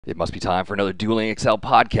It must be time for another Dueling Excel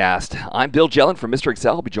podcast. I'm Bill Jelen from Mr.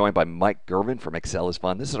 Excel. I'll be joined by Mike Gervin from Excel is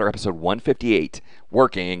Fun. This is our episode 158,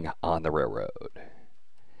 Working on the Railroad.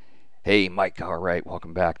 Hey, Mike. All right,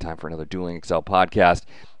 welcome back. Time for another Dueling Excel podcast.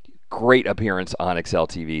 Great appearance on Excel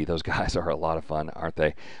TV. Those guys are a lot of fun, aren't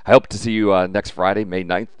they? I hope to see you next Friday, May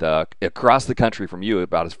 9th, across the country from you,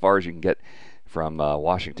 about as far as you can get from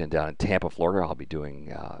Washington down in Tampa, Florida. I'll be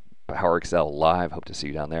doing Power Excel Live. Hope to see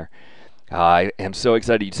you down there. I am so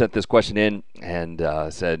excited you sent this question in and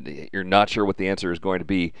said you're not sure what the answer is going to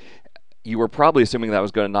be. You were probably assuming that I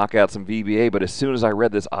was going to knock out some VBA, but as soon as I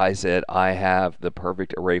read this, I said I have the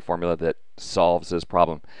perfect array formula that solves this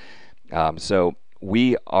problem. So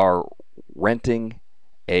we are renting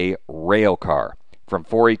a rail car from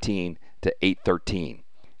 418 to 813.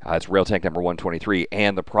 It's rail tank number 123,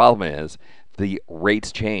 and the problem is the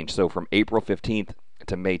rates change. So from April 15th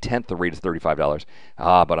to May 10th, the rate is $35.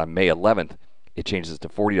 But on May 11th, it changes to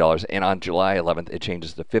 $40. And on July 11th, it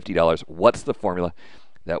changes to $50. What's the formula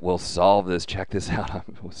that will solve this? Check this out.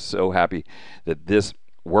 I'm so happy that this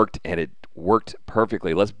worked, and it worked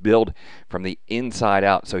perfectly. Let's build from the inside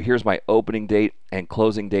out. So here's my opening date and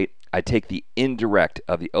closing date. I take the indirect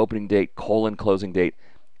of the opening date, closing date,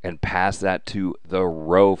 and pass that to the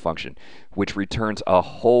row function, which returns a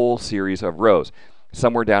whole series of rows.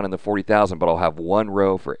 Somewhere down in the 40,000, but I'll have one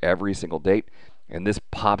row for every single date, and this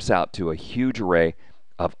pops out to a huge array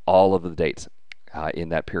of all of the dates in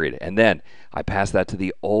that period. And then I pass that to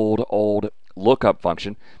the old lookup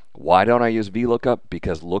function. Why don't I use VLOOKUP?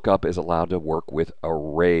 Because lookup is allowed to work with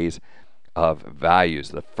arrays of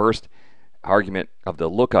values. The first argument of the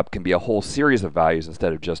lookup can be a whole series of values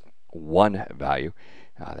instead of just one value.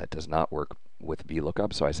 That does not work with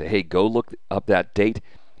VLOOKUP. So I say, hey, go look up that date.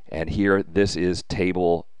 And here, this is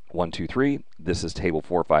table 1, 2, 3. This is table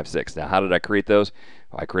 4, 5, 6. Now, how did I create those?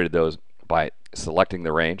 Well, I created those by selecting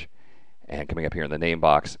the range and coming up here in the name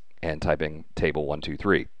box and typing table 1, 2,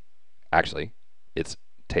 3. Actually, it's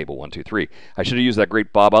table 1, 2, 3. I should have used that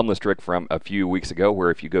great Bob Umlis trick from a few weeks ago,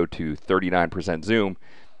 where if you go to 39% zoom,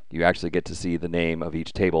 you actually get to see the name of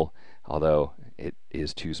each table, although it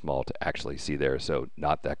is too small to actually see there, so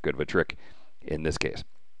not that good of a trick in this case.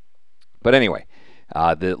 But anyway,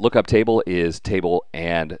 the lookup table is table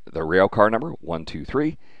and the rail car number 1, 2,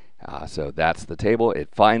 3. So that's the table.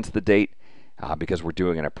 It finds the date. Because we're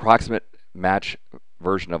doing an approximate match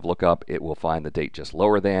version of lookup, it will find the date just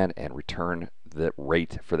lower than and return the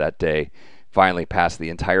rate for that day. Finally, pass the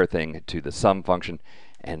entire thing to the sum function,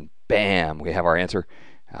 and bam, we have our answer.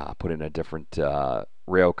 Put in a different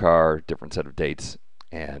rail car, different set of dates,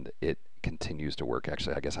 and it continues to work.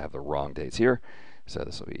 Actually, I guess I have the wrong dates here. So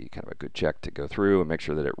this will be kind of a good check to go through and make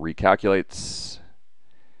sure that it recalculates.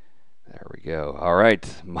 There we go. All right,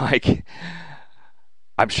 Mike.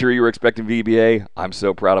 I'm sure you were expecting VBA. I'm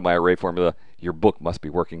so proud of my array formula. Your book must be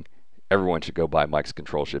working. Everyone should go buy Mike's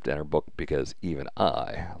Control-Shift-Enter book, because even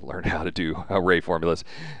I learned how to do array formulas.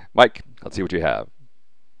 Mike, let's see what you have.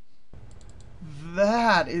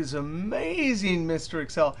 That is amazing, Mr.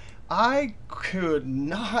 Excel. I could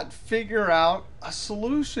not figure out a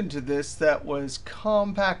solution to this that was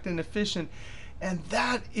compact and efficient. And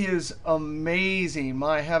that is amazing.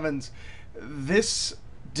 My heavens. This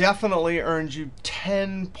definitely earns you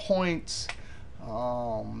 10 points.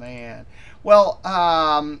 Oh, man. Well,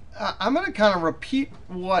 I'm going to kind of repeat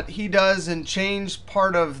what he does and change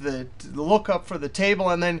part of the lookup for the table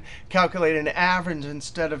and then calculate an average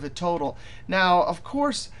instead of a total. Now, of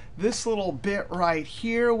course, this little bit right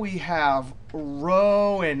here, we have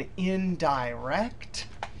row and indirect.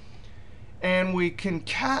 And we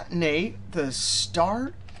concatenate the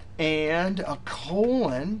start and a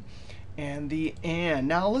colon and the and.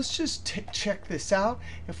 Now let's just check this out.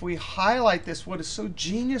 If we highlight this, what is so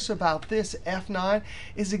genius about this F9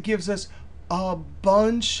 is it gives us a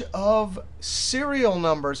bunch of serial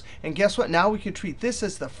numbers. And guess what? Now we can treat this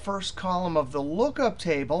as the first column of the lookup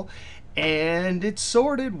table. And it's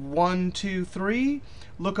sorted 1, 2, 3.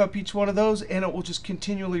 Look up each one of those, and it will just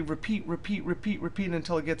continually repeat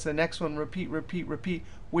until it gets the next one. Repeat,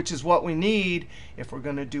 which is what we need if we're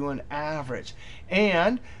going to do an average.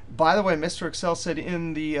 And by the way, Mr. Excel said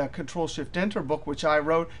in the Control-Shift-Enter book, which I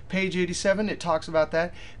wrote, page 87, it talks about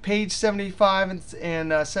that. Page 75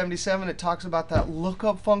 and 77, it talks about that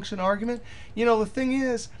lookup function argument. You know, the thing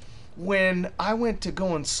is, when I went to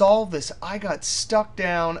go and solve this, I got stuck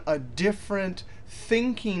down a different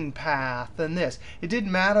thinking path than this. It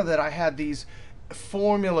didn't matter that I had these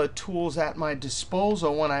formula tools at my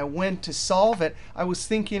disposal. When I went to solve it, I was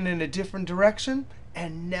thinking in a different direction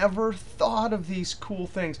and never thought of these cool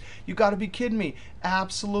things. You got to be kidding me.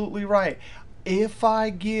 Absolutely right. If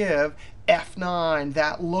I give F9,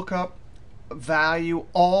 that lookup value,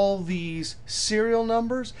 all these serial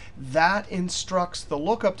numbers, that instructs the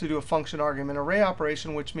lookup to do a function argument array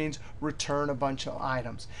operation, which means return a bunch of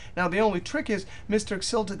items. Now, the only trick is Mr.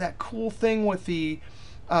 Excel did that cool thing with the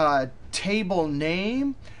table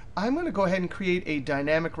name. I'm going to go ahead and create a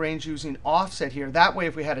dynamic range using offset here. That way,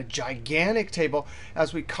 if we had a gigantic table,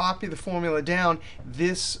 as we copy the formula down,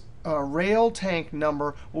 this rail tank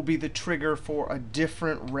number will be the trigger for a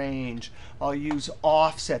different range. I'll use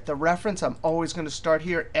offset. The reference, I'm always going to start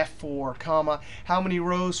here, F4, comma. How many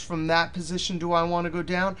rows from that position do I want to go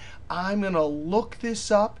down? I'm going to look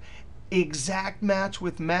this up. Exact match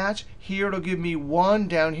with match. Here it'll give me 1.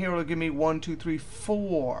 Down here it'll give me 1, 2, 3,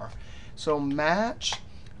 4. So match,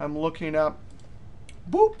 I'm looking up,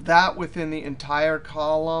 boop, that within the entire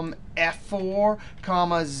column. F4,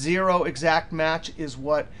 comma, 0 exact match is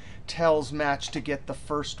what tells match to get the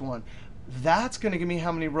first one. That's going to give me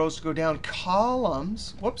how many rows to go down.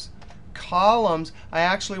 Columns, whoops, columns, I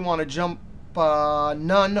actually want to jump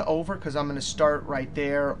none over because I'm going to start right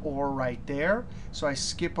there or right there. So I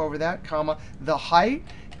skip over that, comma. The height,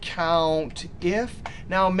 count if.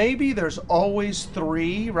 Now maybe there's always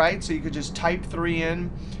 3, right? So you could just type 3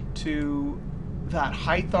 in to that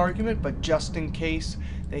height argument, but just in case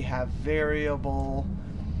they have variable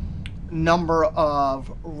number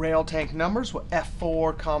of rail tank numbers, we'll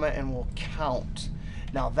F4, comma, and we'll count.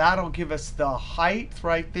 Now that'll give us the height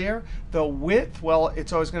right there. The width, well,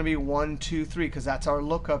 it's always going to be 1, 2, 3 because that's our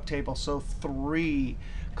lookup table. So 3,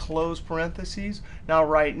 close parentheses. Now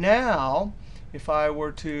right now, if I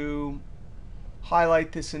were to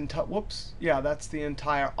highlight this entire, whoops, yeah, that's the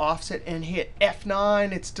entire offset, and hit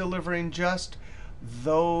F9, it's delivering just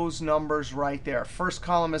those numbers right there. First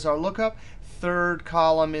column is our lookup. Third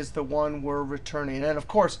column is the one we're returning. And of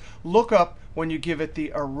course, lookup, when you give it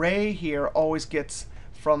the array here, always gets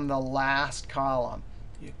from the last column.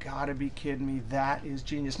 You got to be kidding me. That is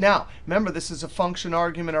genius. Now, remember, this is a function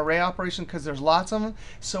argument array operation because there's lots of them.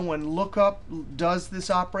 So when lookup does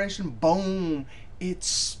this operation, boom, it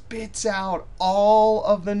spits out all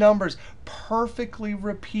of the numbers perfectly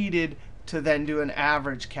repeated to then do an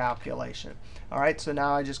average calculation. All right, so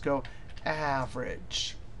now I just go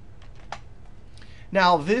average.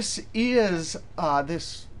 Now this is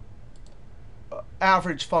this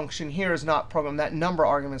average function here is not programmed. That number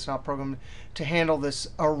argument is not programmed to handle this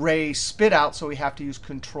array spit out. So we have to use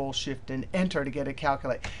Control Shift and Enter to get it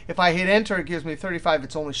calculate. If I hit Enter, it gives me 35.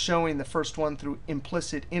 It's only showing the first one through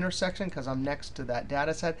implicit intersection because I'm next to that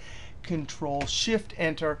data set. Control Shift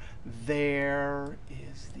Enter. There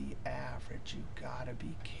is the average. You gotta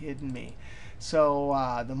be kidding me.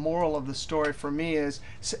 So the moral of the story for me is,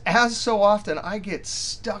 as so often, I get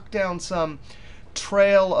stuck down some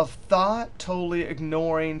trail of thought, totally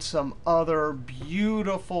ignoring some other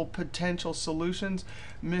beautiful potential solutions.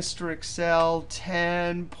 Mr. Excel,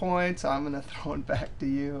 10 points. I'm going to throw it back to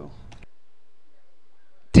you.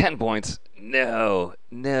 10 points. No,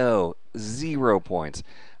 no, 0 points.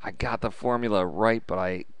 I got the formula right, but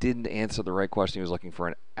I didn't answer the right question. He was looking for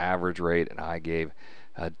an average rate, and I gave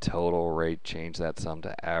a total rate. Change that sum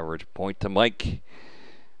to average. Point to Mike.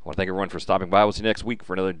 I want to thank everyone for stopping by. We'll see you next week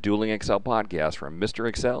for another Dueling Excel podcast from Mr.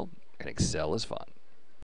 Excel and Excel is Fun.